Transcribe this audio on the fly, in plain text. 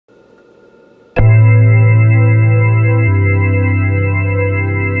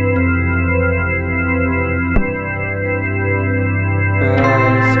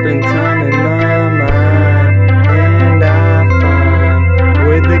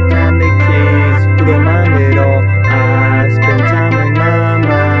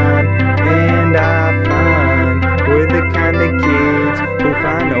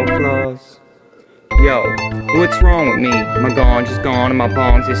Orange is gone and my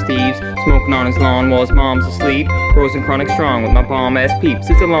bonds is thieves. Smoking on his lawn while his mom's asleep. Frozen chronic strong with my bomb ass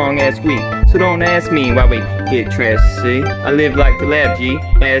peeps. It's a long ass week, so don't ask me why we get trashed, see? I live like the lab G,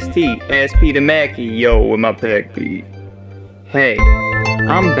 S-T, S-P to Mackie, yo, with my pack beat. Hey,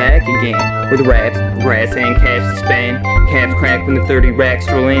 I'm back again with raps, grass and cash to spend. Caps crack when the 30 racks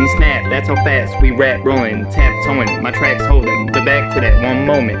roll in. Snap, that's how fast we rap rolling. Tap towing, my tracks holding. But back to that one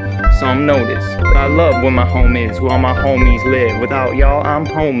moment, some notice. But I love where my home is, where all my homies live. Without y'all, I'm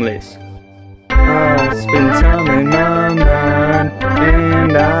homeless. I spend time in my mind,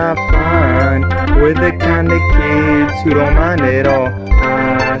 and I find we're the kind of kids who don't mind at all.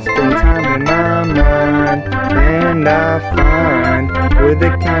 I spend time in my mind, and I find we're the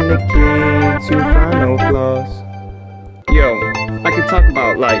kind of kids who find no flaws. Yo, I could talk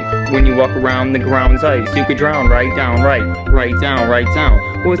about life. When you walk around the ground's ice, you could drown right down, right down, right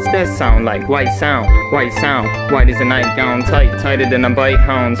down. What's that sound like? White sound, white sound. White as a nightgown, tight, tighter than a bite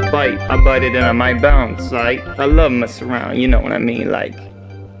hound's bite. I bite it and I might bounce, like I love mess around, you know what I mean, like.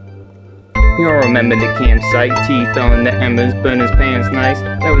 You all remember the campsite, T fell in the embers, burned his pants nice.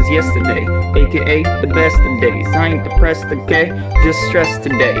 That was yesterday, aka the best of days. I ain't depressed, okay? Just stressed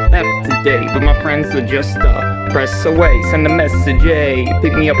today, left today. But my friends are just press away, send a message, hey.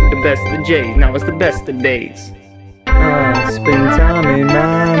 Pick me up with the best of J's, now it's the best of days. I spend time in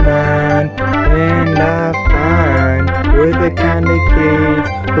my mind, and I find we're the kind of kids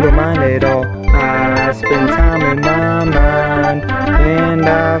who don't mind at all. I spend time in my mind, and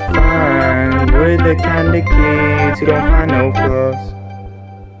I find we're the kind of kids who don't find no flaws.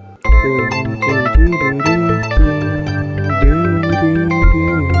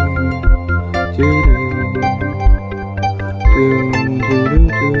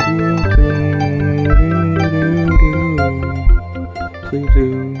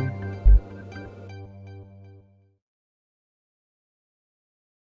 Do